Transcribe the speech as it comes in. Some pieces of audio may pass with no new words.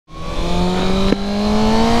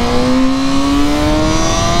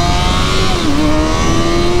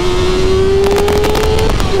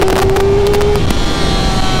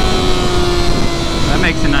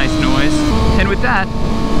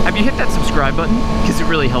button because it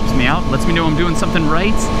really helps me out, lets me know I'm doing something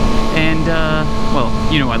right, and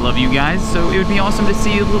well, you know I love you guys, so it would be awesome to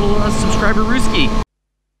see a little subscriber rooski.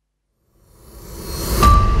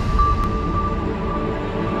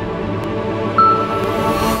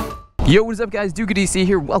 Yo, what is up guys, DukeOfDC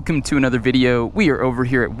here. Welcome to another video. We are over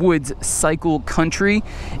here at Woods Cycle Country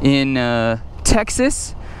in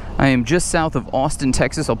Texas. I am just south of Austin,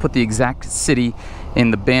 Texas. I'll put the exact city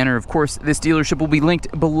in the banner. Of course, this dealership will be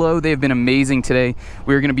linked below. They have been amazing today.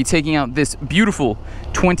 We're going to be taking out this beautiful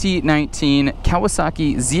 2019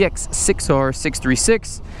 Kawasaki ZX-6R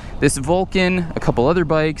 636. This Vulcan, a couple other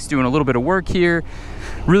bikes, doing a little bit of work here.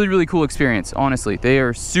 Really cool experience, honestly. They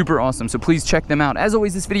are super awesome, so please check them out. As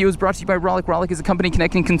always, this video is brought to you by Rollick. Rollick is a company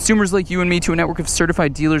connecting consumers like you and me to a network of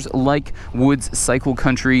certified dealers like Woods Cycle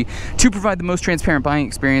Country to provide the most transparent buying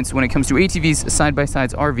experience when it comes to ATVs,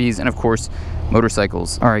 side-by-sides, RVs, and of course,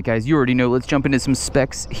 motorcycles. All right, guys, you already know. Let's jump into some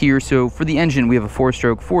specs here. So for the engine, we have a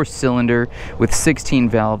 4-stroke, 4-cylinder with 16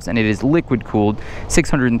 valves, and it is liquid-cooled,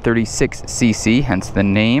 636 cc, hence the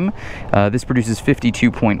name. This produces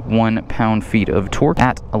 52.1 pound-feet of torque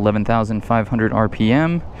at 11,500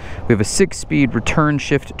 RPM. We have a 6-speed return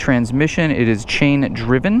shift transmission. It is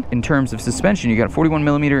chain-driven. In terms of suspension, you got a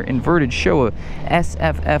 41mm inverted Showa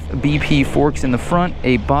SFF BP forks in the front,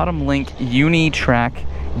 a bottom-link uni-track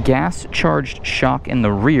gas-charged shock in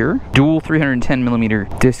the rear, dual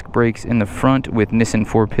 310mm disc brakes in the front with Nissan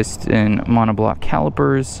 4-piston monoblock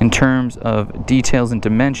calipers. In terms of details and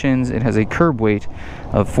dimensions, it has a curb weight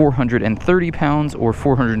of 430 pounds or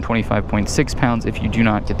 425.6 pounds if you do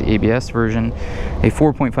not get the ABS version, a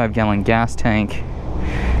 4.5 gallon gas tank,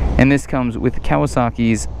 and this comes with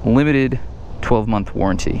Kawasaki's limited 12-month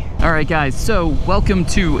warranty. All right, guys, so welcome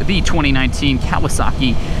to the 2019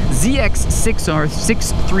 Kawasaki ZX-6R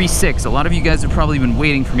 636. A lot of you guys have probably been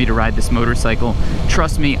waiting for me to ride this motorcycle.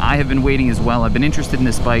 Trust me, I have been waiting as well. I've been interested in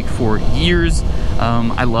this bike for years.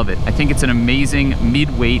 I love it. I think it's an amazing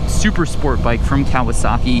mid-weight super sport bike from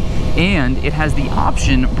Kawasaki, and it has the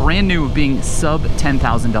option, brand new, of being sub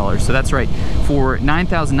 $10,000. So that's right, for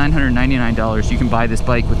 $9,999 you can buy this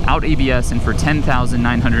bike without ABS, and for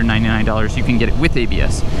 $10,999 you can get it with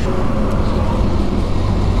ABS.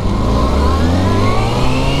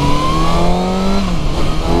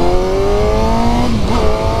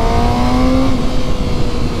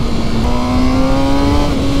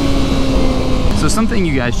 So something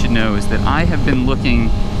you guys should know is that I have been looking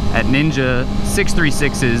at Ninja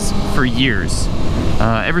 636s for years.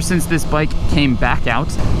 Ever since this bike came back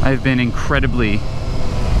out, I've been incredibly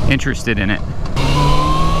interested in it.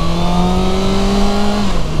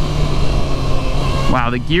 Wow,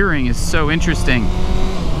 the gearing is so interesting.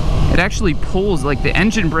 It actually pulls, like the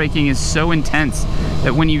engine braking is so intense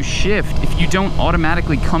that when you shift, if you don't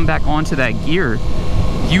automatically come back onto that gear,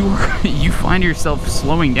 you find yourself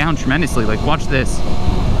slowing down tremendously. Like, watch this.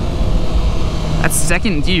 That's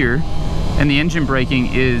second gear, and the engine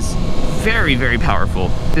braking is very powerful.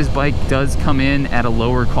 This bike does come in at a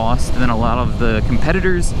lower cost than a lot of the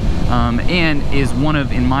competitors, and is one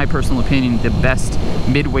of, in my personal opinion, the best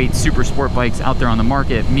mid-weight super sport bikes out there on the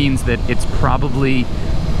market. Means that it's probably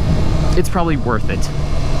worth it.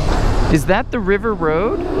 Is that the river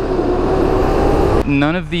road?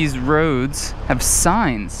 None of these roads have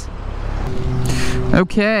signs.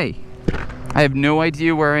 Okay. I have no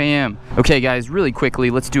idea where I am. Okay guys, really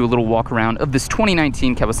quickly, let's do a little walk around of this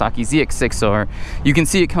 2019 Kawasaki ZX-6R. You can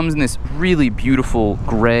see it comes in this really beautiful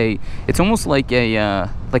gray. It's almost like a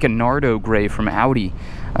Nardo gray from Audi.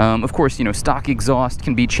 Of course, you know, stock exhaust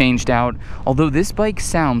can be changed out, although this bike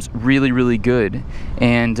sounds really good.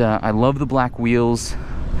 And I love the black wheels.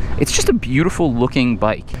 It's just a beautiful looking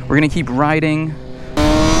bike. We're gonna keep riding.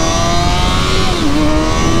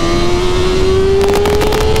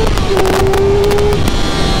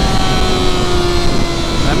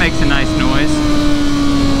 Makes a nice noise.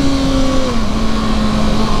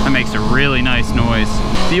 That makes a really nice noise.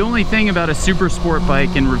 The only thing about a super sport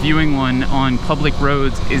bike and reviewing one on public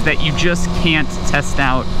roads is that you just can't test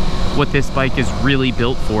out what this bike is really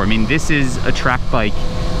built for. I mean, this is a track bike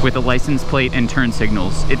with a license plate and turn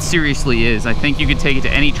signals. It seriously is. I think you could take it to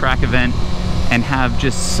any track event and have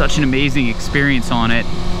just such an amazing experience on it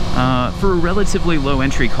for a relatively low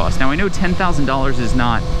entry cost. Now, I know $10,000 is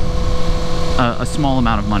not a small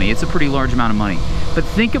amount of money. It's a pretty large amount of money. But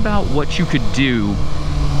think about what you could do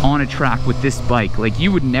on a track with this bike. Like,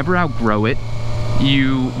 you would never outgrow it.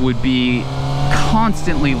 You would be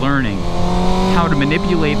constantly learning how to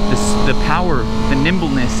manipulate the power, the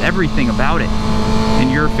nimbleness, everything about it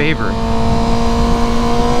in your favor.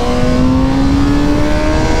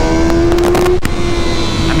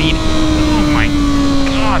 I mean, oh my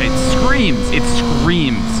God, it screams. screams. It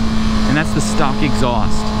screams. And that's the stock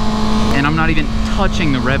exhaust. And I'm not even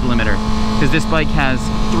touching the rev limiter because this bike has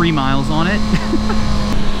 3 miles on it.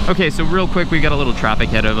 Okay, so real quick, we've got a little traffic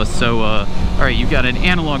ahead of us. So, all right, you've got an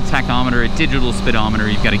analog tachometer, a digital speedometer,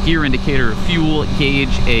 you've got a gear indicator, a fuel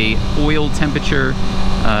gauge, a oil temperature.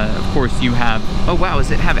 Of course, you have, oh wow,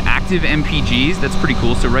 does it have active MPGs? That's pretty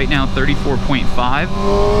cool. So right now, 34.5.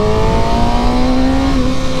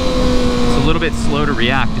 It's a little bit slow to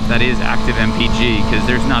react if that is active MPG, because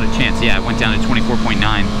there's not a chance. Yeah, it went down to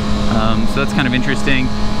 24.9. So that's kind of interesting.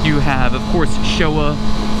 You have, of course, Showa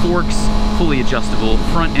forks, fully adjustable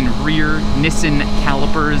front and rear, Nissan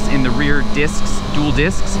calipers in the rear discs, dual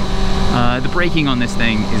discs. The braking on this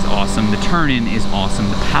thing is awesome. The turn-in is awesome.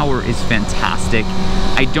 The power is fantastic.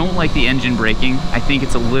 I don't like the engine braking. I think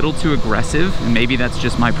it's a little too aggressive, and maybe that's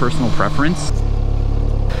just my personal preference.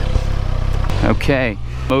 Okay,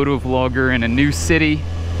 motovlogger in a new city.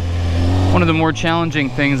 One of the more challenging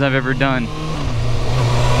things I've ever done.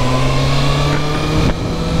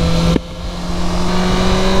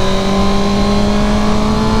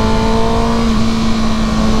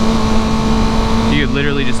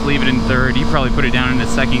 Literally just leave it in third. You probably put it down into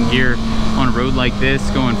second gear on a road like this,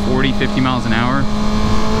 going 40, 50 miles an hour.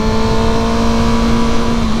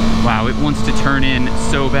 Wow, it wants to turn in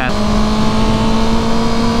so bad.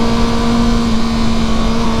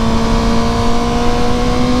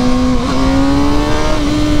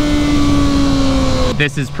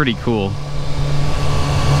 This is pretty cool.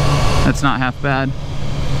 That's not half bad.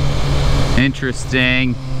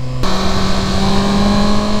 Interesting.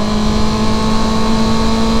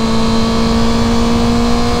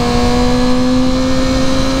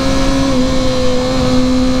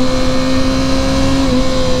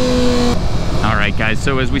 Guys,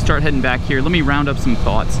 so as we start heading back here, let me round up some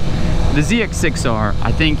thoughts. The ZX-6R,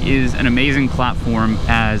 I think, is an amazing platform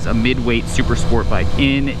as a mid-weight super sport bike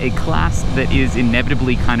in a class that is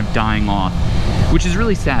inevitably kind of dying off, which is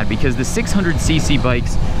really sad because the 600cc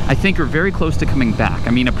bikes, I think, are very close to coming back.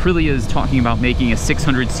 I mean, Aprilia is talking about making a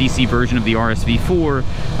 600cc version of the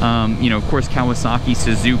RSV4. You know, of course, Kawasaki,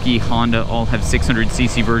 Suzuki, Honda all have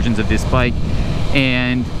 600cc versions of this bike,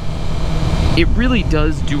 and it really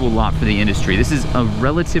does do a lot for the industry. This is a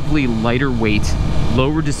relatively lighter weight,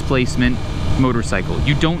 lower displacement motorcycle.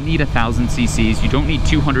 You don't need 1,000 cc's, you don't need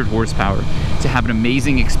 200 horsepower to have an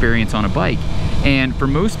amazing experience on a bike. And for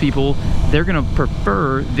most people, they're gonna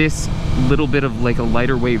prefer this little bit of like a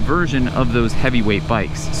lighter weight version of those heavyweight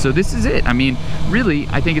bikes. So this is it. I mean, really,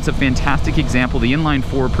 I think it's a fantastic example. The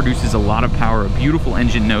inline-four produces a lot of power, a beautiful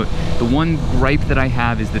engine note. The one gripe that I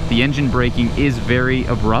have is that the engine braking is very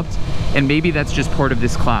abrupt, and maybe that's just part of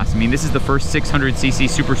this class. I mean, this is the first 600cc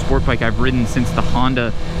super sport bike I've ridden since the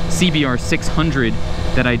Honda CBR 600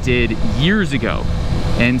 that I did years ago.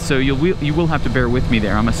 And so you will have to bear with me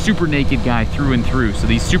there. I'm a super naked guy through and through, so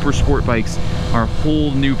these super sport bikes are a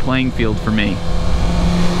whole new playing field for me.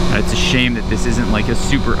 It's a shame that this isn't like a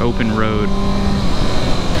super open road.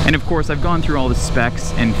 And of course, I've gone through all the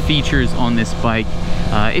specs and features on this bike.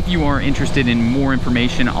 If you are interested in more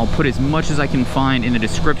information, I'll put as much as I can find in the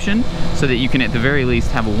description so that you can at the very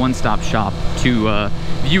least have a one-stop shop to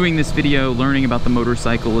viewing this video, learning about the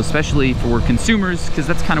motorcycle, especially for consumers, because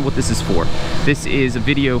that's kind of what this is for. This is a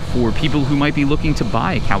video for people who might be looking to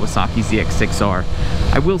buy a Kawasaki ZX-6R.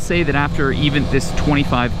 I will say that after even this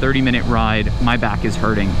 25-30 minute ride, my back is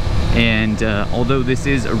hurting. And although this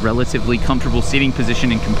is a relatively comfortable seating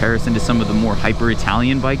position in comparison to some of the more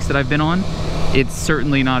hyper-Italian bikes that I've been on, it's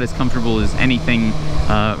certainly not as comfortable as anything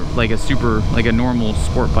like a normal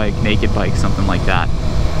sport bike, naked bike, something like that.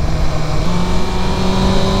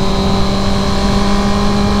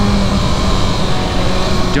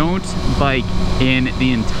 Don't bike in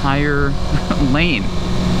the entire lane.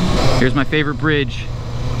 Here's my favorite bridge.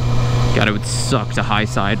 God, it would suck to high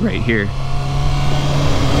side right here.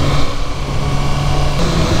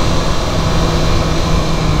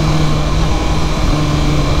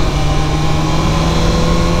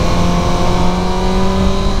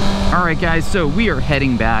 Alright guys, so we are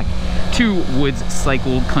heading back to Woods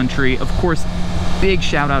Cycle Country. Of course, big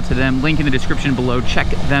shout out to them. Link in the description below. Check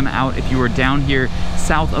them out if you are down here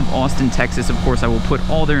south of Austin, Texas. Of course, I will put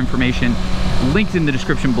all their information linked in the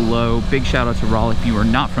description below. Big shout out to Rollick. If you are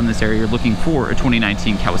not from this area, you're looking for a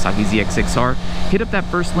 2019 Kawasaki ZX-6R, hit up that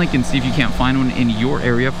first link and see if you can't find one in your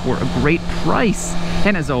area for a great price.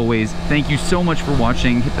 And as always, thank you so much for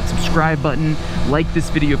watching. Hit that subscribe button, like this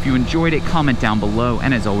video if you enjoyed it, comment down below,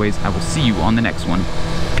 and as always, I will see you on the next one.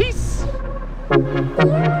 Peace!